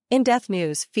In-depth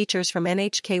news features from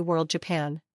NHK World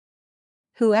Japan.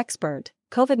 WHO expert,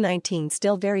 COVID-19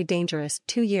 still very dangerous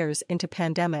 2 years into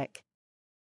pandemic.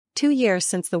 2 years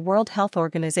since the World Health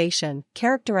Organization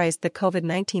characterized the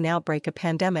COVID-19 outbreak a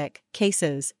pandemic,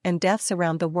 cases and deaths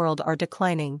around the world are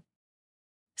declining.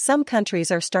 Some countries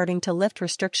are starting to lift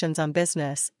restrictions on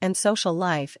business and social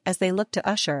life as they look to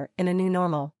usher in a new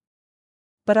normal.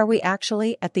 But are we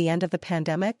actually at the end of the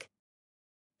pandemic?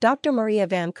 Dr. Maria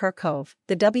van Kerkhove,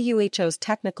 the WHO's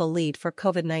technical lead for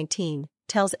COVID-19,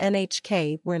 tells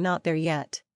NHK we're not there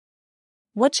yet.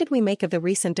 What should we make of the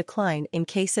recent decline in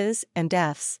cases and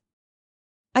deaths?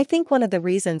 I think one of the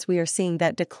reasons we are seeing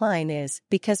that decline is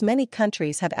because many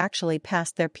countries have actually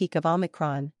passed their peak of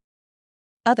Omicron.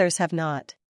 Others have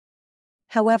not.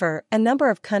 However, a number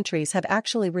of countries have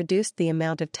actually reduced the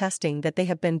amount of testing that they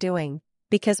have been doing,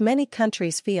 because many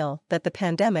countries feel that the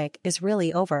pandemic is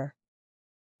really over.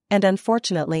 And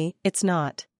unfortunately, it's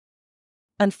not.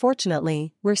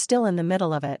 Unfortunately, we're still in the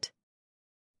middle of it.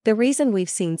 The reason we've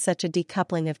seen such a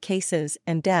decoupling of cases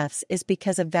and deaths is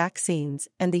because of vaccines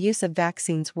and the use of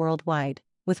vaccines worldwide,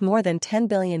 with more than 10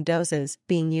 billion doses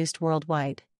being used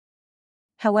worldwide.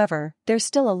 However, there's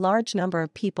still a large number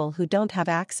of people who don't have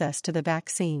access to the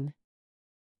vaccine.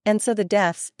 And so the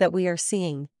deaths that we are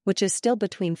seeing, which is still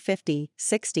between 50,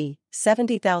 60,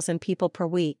 70,000 people per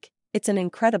week, it's an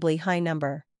incredibly high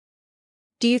number.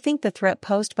 Do you think the threat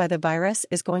posed by the virus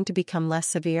is going to become less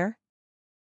severe?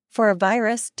 For a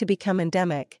virus to become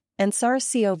endemic, and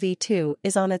SARS-CoV-2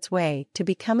 is on its way to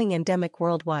becoming endemic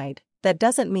worldwide, that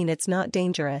doesn't mean it's not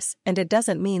dangerous, and it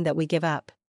doesn't mean that we give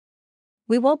up.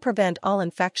 We won't prevent all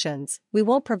infections, we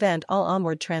won't prevent all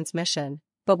onward transmission,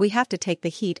 but we have to take the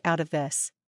heat out of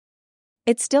this.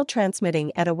 It's still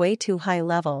transmitting at a way too high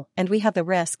level, and we have the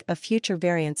risk of future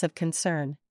variants of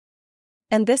concern.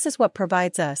 And this is what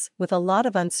provides us with a lot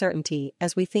of uncertainty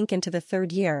as we think into the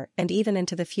third year and even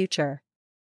into the future.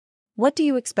 What do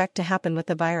you expect to happen with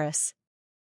the virus?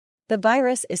 The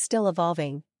virus is still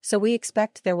evolving, so we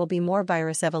expect there will be more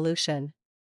virus evolution.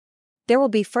 There will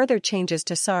be further changes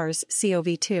to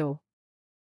SARS-CoV-2.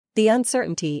 The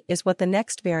uncertainty is what the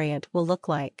next variant will look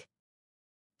like.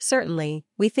 Certainly,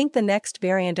 we think the next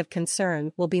variant of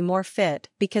concern will be more fit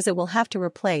because it will have to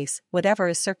replace whatever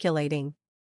is circulating.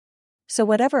 So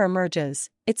whatever emerges,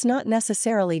 it's not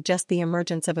necessarily just the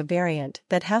emergence of a variant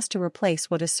that has to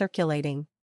replace what is circulating.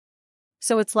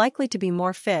 So it's likely to be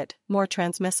more fit, more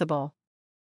transmissible.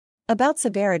 About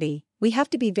severity, we have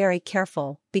to be very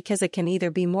careful because it can either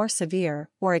be more severe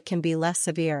or it can be less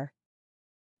severe.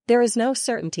 There is no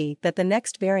certainty that the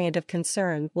next variant of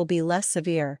concern will be less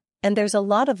severe, and there's a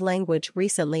lot of language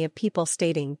recently of people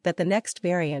stating that the next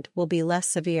variant will be less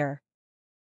severe.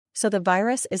 So the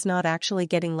virus is not actually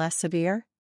getting less severe?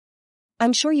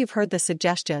 I'm sure you've heard the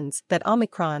suggestions that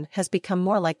Omicron has become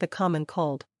more like the common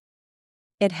cold.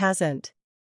 It hasn't.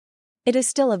 It is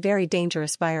still a very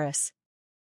dangerous virus.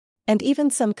 And even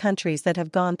some countries that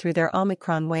have gone through their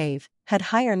Omicron wave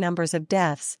had higher numbers of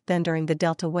deaths than during the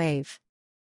Delta wave.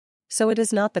 So it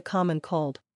is not the common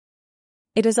cold.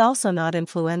 It is also not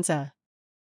influenza.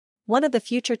 One of the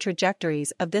future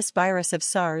trajectories of this virus of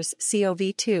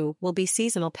SARS-CoV-2 will be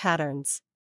seasonal patterns.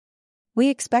 We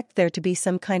expect there to be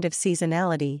some kind of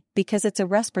seasonality because it's a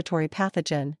respiratory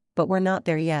pathogen, but we're not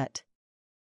there yet.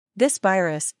 This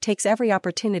virus takes every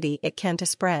opportunity it can to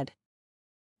spread.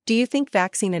 Do you think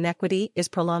vaccine inequity is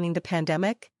prolonging the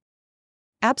pandemic?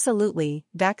 Absolutely,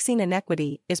 vaccine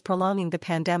inequity is prolonging the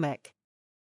pandemic.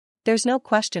 There's no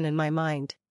question in my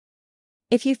mind.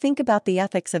 If you think about the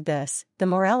ethics of this, the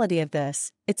morality of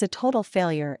this, it's a total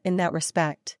failure in that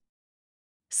respect.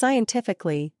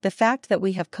 Scientifically, the fact that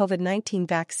we have COVID-19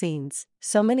 vaccines,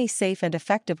 so many safe and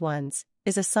effective ones,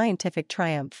 is a scientific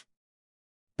triumph.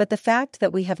 But the fact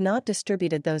that we have not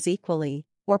distributed those equally,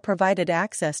 or provided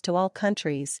access to all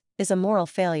countries, is a moral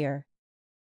failure.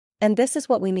 And this is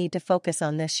what we need to focus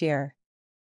on this year.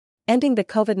 Ending the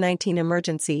COVID-19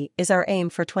 emergency is our aim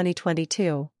for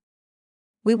 2022.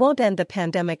 We won't end the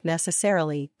pandemic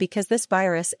necessarily because this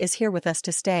virus is here with us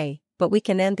to stay, but we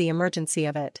can end the emergency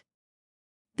of it.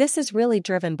 This is really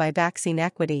driven by vaccine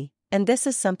equity, and this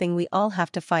is something we all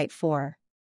have to fight for.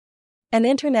 An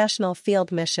international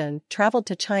field mission traveled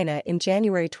to China in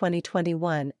January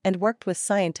 2021 and worked with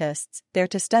scientists there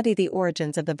to study the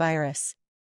origins of the virus.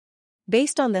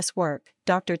 Based on this work,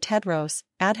 Dr. Tedros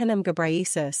Adhanom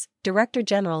Ghebreyesus, Director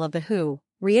General of the WHO,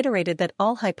 reiterated that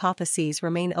all hypotheses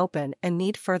remain open and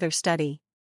need further study.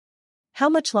 How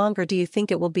much longer do you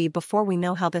think it will be before we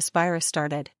know how this virus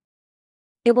started?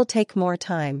 It will take more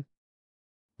time.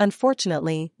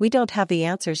 Unfortunately, we don't have the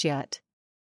answers yet.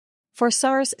 For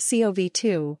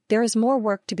SARS-CoV-2, there is more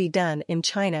work to be done in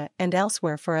China and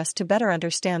elsewhere for us to better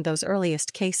understand those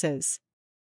earliest cases.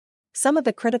 Some of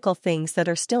the critical things that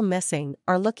are still missing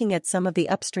are looking at some of the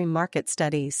upstream market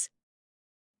studies.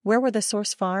 Where were the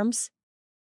source farms?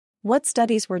 What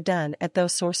studies were done at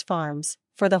those source farms,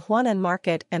 for the Huanan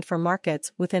market and for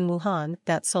markets within Wuhan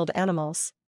that sold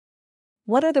animals?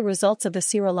 What are the results of the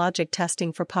serologic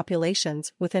testing for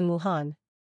populations within Wuhan?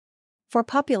 For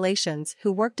populations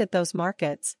who worked at those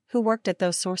markets, who worked at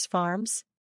those source farms?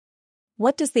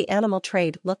 What does the animal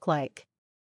trade look like?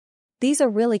 These are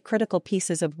really critical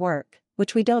pieces of work,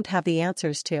 which we don't have the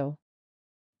answers to.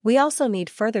 We also need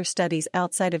further studies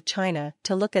outside of China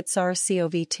to look at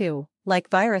SARS-CoV-2, like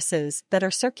viruses that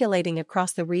are circulating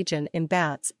across the region in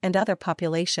bats and other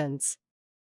populations.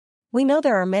 We know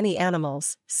there are many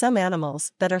animals, some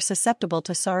animals that are susceptible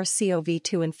to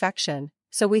SARS-CoV-2 infection,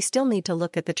 so we still need to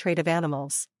look at the trade of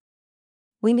animals.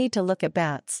 We need to look at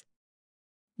bats.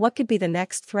 What could be the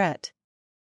next threat?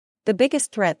 The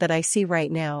biggest threat that I see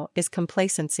right now is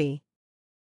complacency.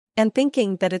 And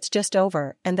thinking that it's just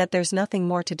over and that there's nothing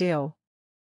more to do.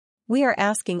 We are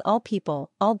asking all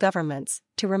people, all governments,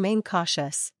 to remain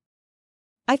cautious.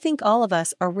 I think all of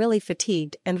us are really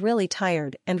fatigued and really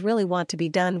tired and really want to be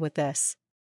done with this.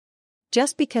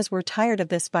 Just because we're tired of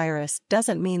this virus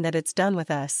doesn't mean that it's done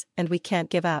with us and we can't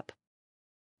give up.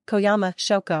 Koyama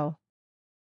Shoko.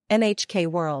 NHK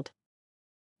World.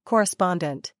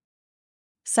 Correspondent.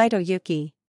 Saito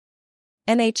Yuki.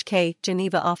 NHK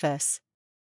Geneva Office.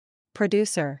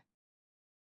 Producer.